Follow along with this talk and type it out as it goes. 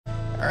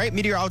All right,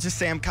 meteorologist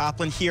Sam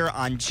Coplin here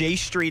on J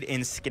Street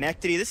in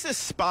Schenectady. This is a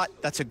spot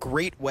that's a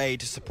great way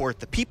to support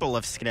the people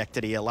of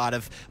Schenectady. A lot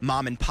of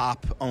mom and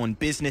pop owned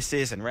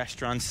businesses and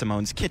restaurants,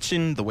 Simone's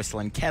Kitchen, the Whistle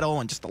and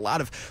Kettle, and just a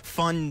lot of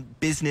fun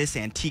business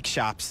antique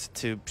shops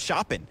to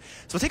shop in.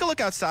 So we'll take a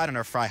look outside on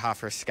our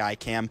Freihofer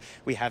Skycam.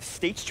 We have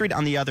State Street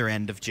on the other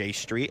end of J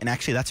Street, and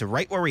actually that's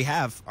right where we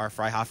have our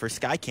Freihofer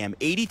Skycam.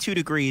 82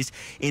 degrees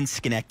in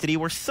Schenectady.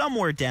 We're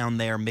somewhere down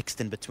there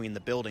mixed in between the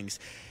buildings.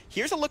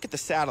 Here's a look at the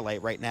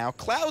satellite right now.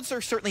 Clouds are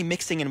certainly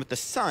mixing in with the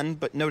sun,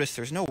 but notice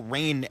there's no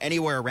rain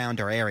anywhere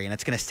around our area, and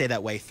it's going to stay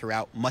that way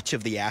throughout much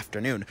of the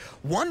afternoon.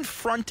 One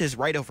front is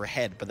right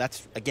overhead, but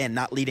that's, again,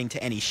 not leading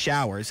to any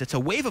showers. It's a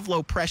wave of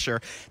low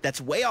pressure that's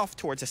way off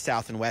towards the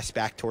south and west,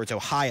 back towards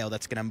Ohio,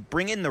 that's going to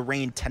bring in the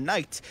rain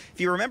tonight. If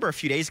you remember a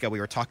few days ago, we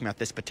were talking about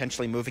this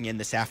potentially moving in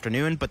this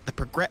afternoon, but the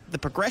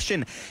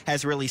progression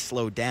has really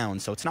slowed down,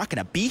 so it's not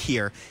going to be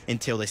here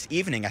until this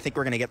evening. I think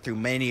we're going to get through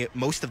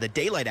most of the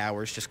daylight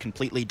hours just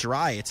completely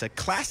dry. It's a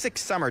classic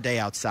summer day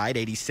outside.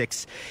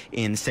 86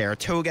 in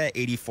Saratoga,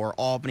 84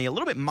 Albany, a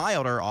little bit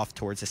milder off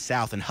towards the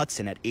south, and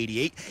Hudson at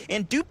 88.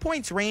 And dew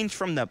points range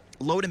from the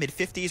low to mid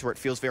 50s, where it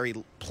feels very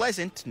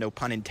pleasant, no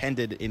pun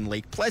intended, in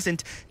Lake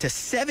Pleasant, to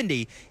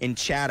 70 in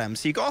Chatham.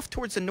 So you go off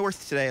towards the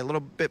north today, a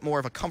little bit more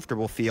of a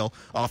comfortable feel.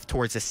 Off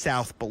towards the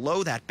south,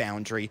 below that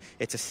boundary,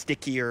 it's a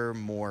stickier,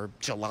 more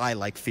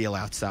July-like feel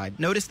outside.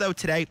 Notice, though,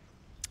 today,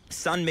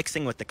 sun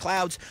mixing with the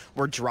clouds.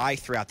 We're dry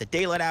throughout the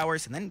daylight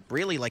hours, and then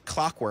really like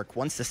clockwork,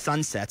 once the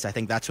sun sets, I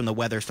think that's when the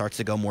weather starts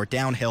to go more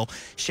downhill.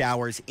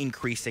 Showers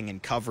increasing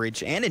in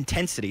coverage and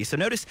intensity. So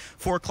notice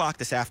 4 o'clock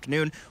this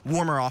afternoon,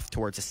 warmer off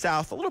towards the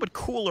south, a little bit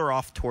cooler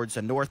off towards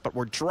the north, but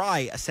we're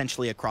dry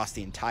essentially across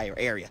the entire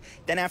area.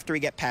 Then after we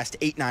get past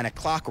 8, 9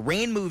 o'clock,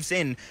 rain moves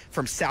in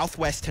from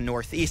southwest to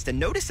northeast, and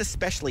notice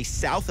especially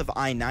south of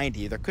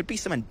I-90, there could be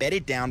some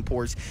embedded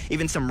downpours,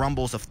 even some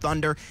rumbles of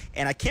thunder,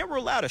 and I can't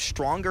rule out a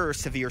stronger or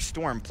severe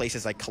storm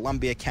places like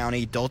Columbia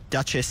County,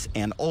 Dutchess,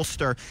 and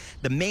Ulster.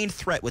 The main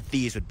threat with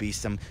these would be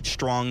some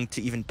strong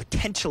to even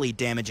potentially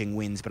damaging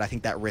winds, but I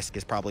think that risk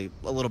is probably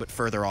a little bit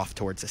further off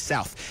towards the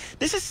south.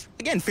 This is,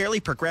 again, fairly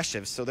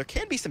progressive, so there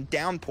can be some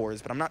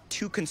downpours, but I'm not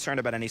too concerned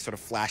about any sort of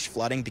flash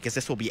flooding because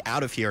this will be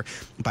out of here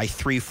by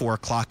 3, 4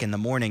 o'clock in the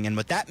morning. And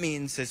what that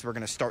means is we're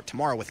going to start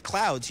tomorrow with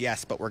clouds,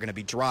 yes, but we're going to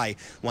be dry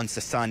once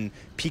the sun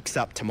peaks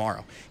up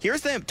tomorrow. Here's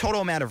the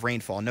total amount of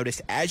rainfall.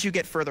 Notice as you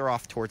get further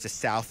off towards the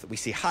south, we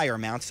see higher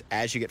amounts.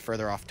 As you get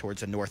further off towards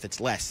the north, it's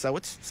less. So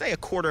it's, say,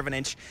 1/4 of an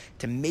inch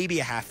to maybe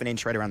 1/2 an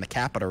inch right around the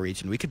capital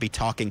region. We could be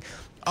talking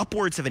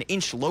upwards of an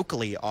inch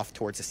locally off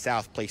towards the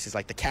south, places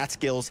like the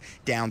Catskills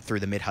down through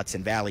the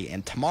mid-Hudson Valley.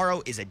 And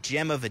tomorrow is a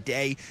gem of a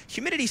day.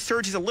 Humidity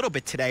surges a little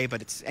bit today,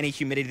 but it's any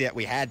humidity that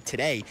we had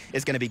today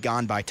is going to be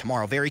gone by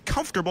tomorrow. Very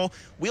comfortable.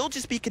 We'll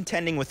just be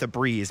contending with a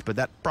breeze, but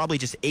that probably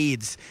just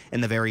aids in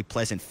the very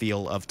pleasant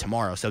feel of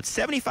tomorrow. So it's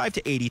 75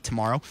 to 80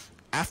 tomorrow.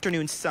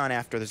 Afternoon sun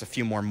after there's a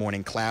few more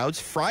morning clouds.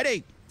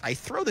 Friday, I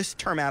throw this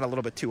term out a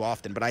little bit too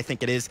often, but I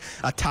think it is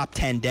a top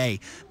 10 day.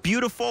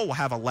 Beautiful. We'll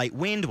have a light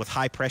wind with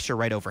high pressure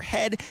right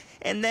overhead.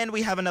 And then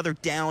we have another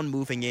down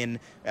moving in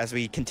as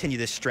we continue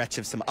this stretch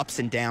of some ups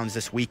and downs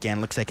this weekend.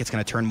 Looks like it's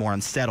going to turn more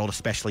unsettled,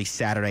 especially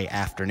Saturday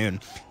afternoon.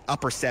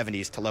 Upper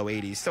 70s to low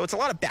 80s. So it's a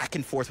lot of back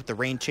and forth with the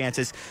rain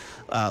chances.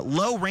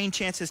 Low rain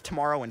chances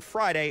tomorrow and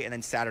Friday, and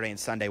then Saturday and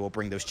Sunday will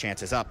bring those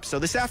chances up. So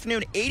this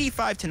afternoon,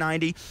 85 to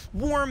 90,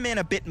 warm and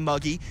a bit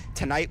muggy.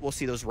 Tonight we'll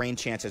see those rain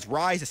chances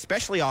rise,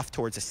 especially off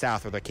towards the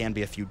south where there can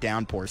be a few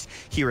downpours.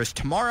 Here is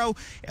tomorrow,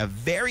 a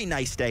very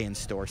nice day in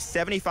store.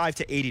 75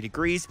 to 80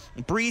 degrees,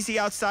 breezy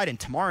outside, and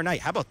tomorrow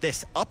night, how about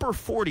this? Upper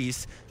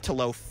 40s to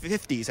low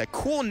 50s. A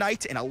cool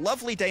night and a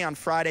lovely day on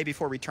Friday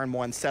before we turn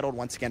more unsettled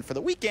once again for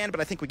the weekend,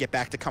 but I think we get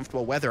back to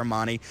comfortable weather,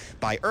 Monty,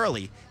 by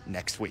early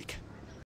next week.